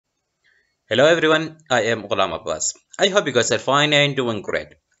Hello everyone, I am Ghulam Abbas. I hope you guys are fine and doing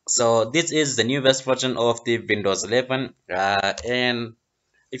great. So this is the newest version of the Windows 11 and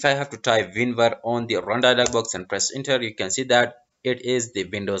if I have to type WinRAR on the run dialog box and press enter, you can see that it is the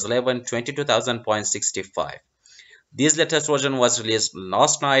Windows 11 22,000.65. This latest version was released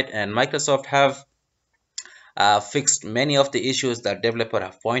last night and Microsoft have fixed many of the issues that developers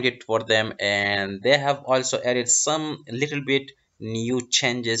have pointed for them, and they have also added some little bit new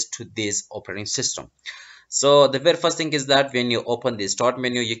changes to this operating system. So the very first thing is that when you open the start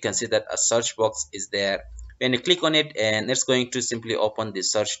menu, you can see that a search box is there. When you click on it, and it's going to simply open the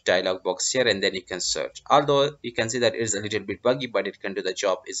search dialog box here, and then you can search. Although you can see that it is a little bit buggy, but it can do the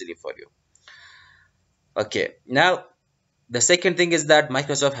job easily for you. Okay, now the second thing is that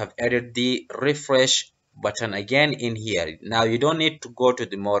Microsoft have added the refresh button again in here. Now you don't need to go to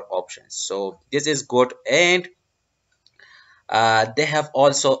the more options. So this is good, and they have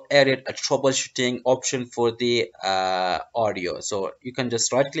also added a troubleshooting option for the audio. So you can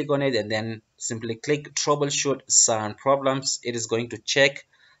just right click on it and then simply click troubleshoot sound problems. It is going to check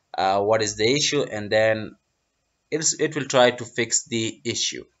what is the issue, and then it will try to fix the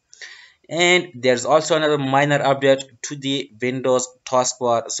issue. And there's also another minor update to the Windows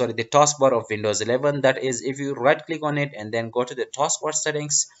taskbar, sorry, the taskbar of Windows 11. That is, if you right click on it and then go to the taskbar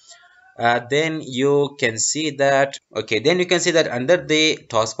settings, then you can see that under the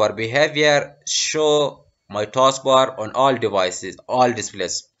taskbar behavior, show my taskbar on all devices, all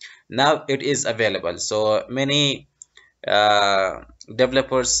displays. Now it is available. So many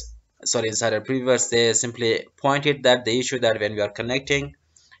developers, sorry, insider previewers, they simply pointed that the issue that when we are connecting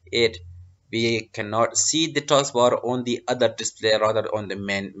it, we cannot see the taskbar on the other display, rather on the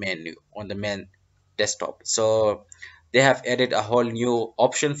main menu, on the main desktop. So they have added a whole new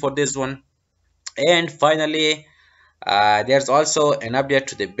option for this one. And finally, there's also an update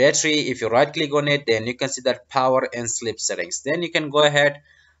to the battery. If you right click on it, then you can see that power and sleep settings. Then you can go ahead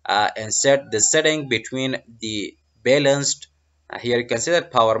and set the setting between the balanced. Here you can see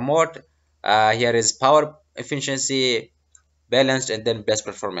that power mode. Here is power efficiency, balanced, and then best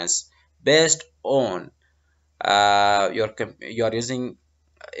performance based on you're using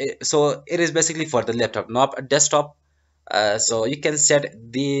it. So it is basically for the laptop, not a desktop. So you can set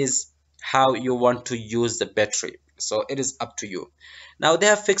these how you want to use the battery, so it is up to you. Now they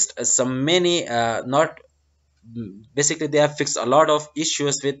have fixed some many not basically they have fixed a lot of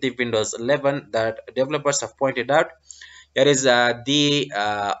issues with the Windows 11 that developers have pointed out. Here is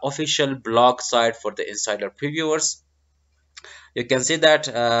the official blog site for the insider previewers. You can see that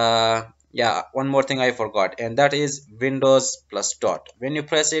yeah, one more thing I forgot, and that is Windows plus dot. When you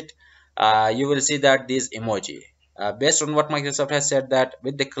press it, you will see that this emoji, based on what Microsoft has said, that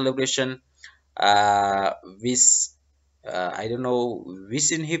with the collaboration with I don't know,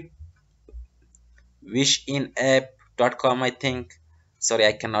 wishinApp.com, I think. Sorry,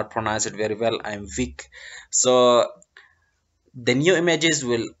 I cannot pronounce it very well, I'm weak. So the new emojis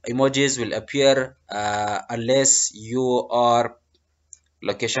will appear unless your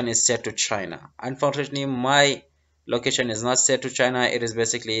location is set to China. Unfortunately, my location is not set to China. It is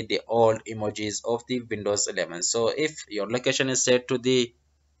basically the old emojis of the Windows 11. So if your location is set to the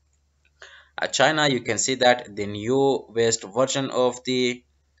China, you can see that the newest version of the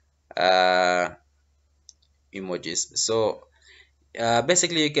emojis. So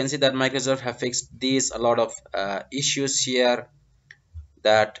basically you can see that Microsoft have fixed these a lot of issues here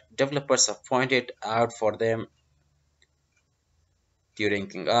that developers have pointed out for them during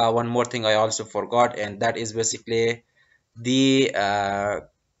one more thing I also forgot, and that is basically the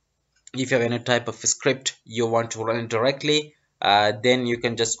if you have any type of script you want to run it directly, then you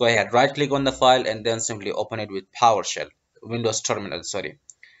can just go ahead, right click on the file, and then simply open it with PowerShell, Windows terminal, sorry.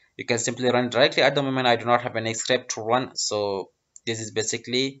 You can simply run directly. At the moment I do not have any script to run, so this is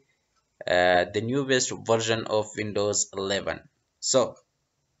basically the newest version of Windows 11. So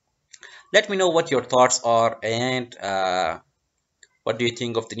let me know what your thoughts are, and what do you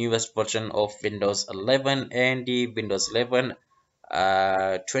think of the newest version of Windows 11 and the Windows 11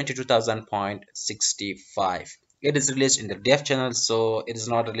 22,000.65. It is released in the dev channel, so it is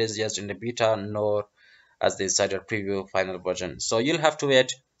not released just in the beta nor as the insider preview final version. So you'll have to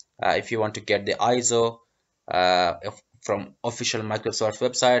wait if you want to get the ISO from official Microsoft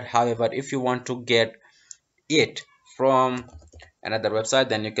website. However, if you want to get it from another website,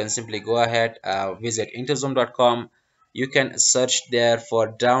 then you can simply go ahead, visit intozoom.com. You can search there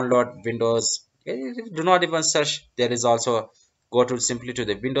for download Windows. Do not even search, there is also, go to simply to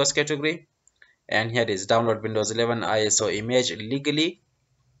the Windows category, and here is download Windows 11 ISO image legally.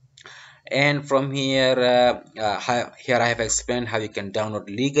 And from here here I have explained how you can download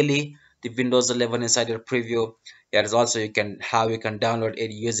legally the Windows 11 Insider Preview. There is also how you can download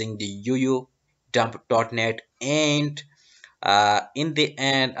it using the dump.net, and in the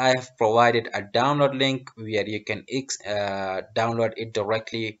end I have provided a download link where you can download it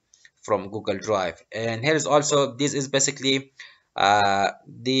directly from Google Drive. And here is also, this is basically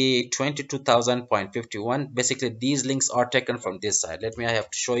the 22,000.51. basically these links are taken from this site. I have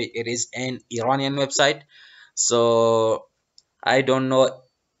to show you, it is an Iranian website, so I don't know.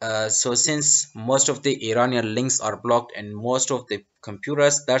 So since most of the Iranian links are blocked and most of the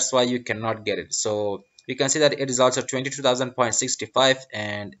computers, that's why you cannot get it. So you can see that it is also 22,000.65,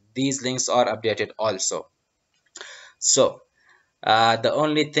 and these links are updated also. So the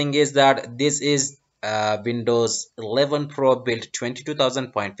only thing is that this is Windows 11 Pro build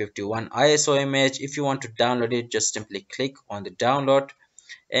 22,000.51 ISO image. If you want to download it, just simply click on the download,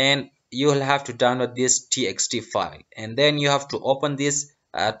 and you will have to download this txt file, and then you have to open this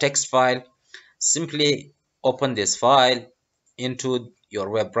text file. Simply open this file into your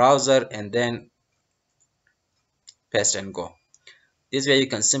web browser and then paste and go. This way you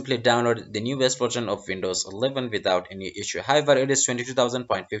can simply download the newest version of Windows 11 without any issue. However, it is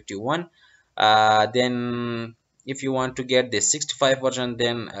 22,000.51. Then if you want to get the 65 version,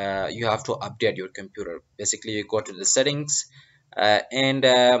 then you have to update your computer. Basically, you go to the settings, and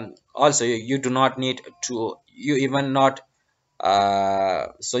also you do not need to, you even not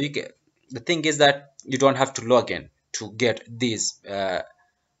so you can, the thing is that you don't have to log in to get these the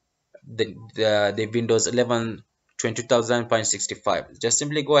Windows 11 20,000.65. Just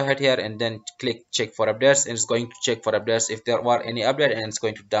simply go ahead here and then click check for updates, and it's going to check for updates if there are any update, and it's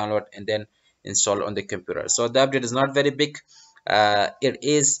going to download and then install on the computer. So the update is not very big.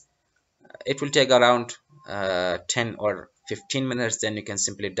 It will take around 10 or 15 minutes, then you can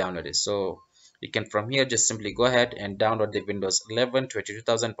simply download it. So you can from here just simply go ahead and download the Windows 11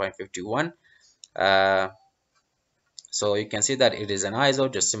 22,000.51. So you can see that it is an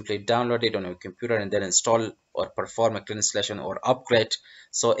ISO. Just simply download it on your computer and then install or perform a clean installation or upgrade.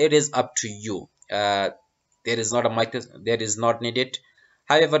 So it is up to you. There is not a there is not needed.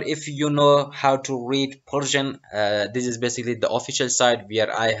 However, if you know how to read Persian, this is basically the official site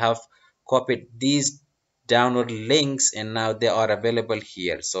where I have copied these download links, and now they are available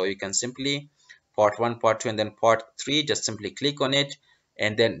here. So you can simply part 1, part 2, and then part 3, just simply click on it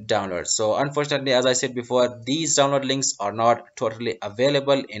and then download. So unfortunately, as I said before, these download links are not totally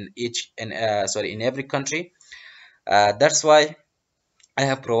available in in every country. That's why I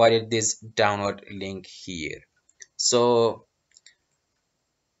have provided this download link here. So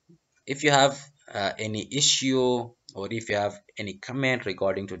if you have any issue, or if you have any comment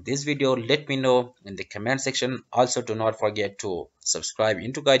regarding to this video, let me know in the comment section. Also, do not forget to subscribe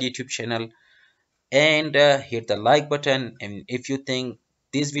IntoGuide YouTube channel and hit the like button. And if you think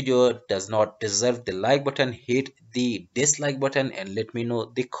this video does not deserve the like button, hit the dislike button and let me know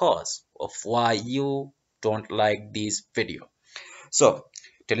the cause of why you don't like this video. So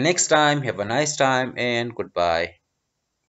till next time, have a nice time and goodbye.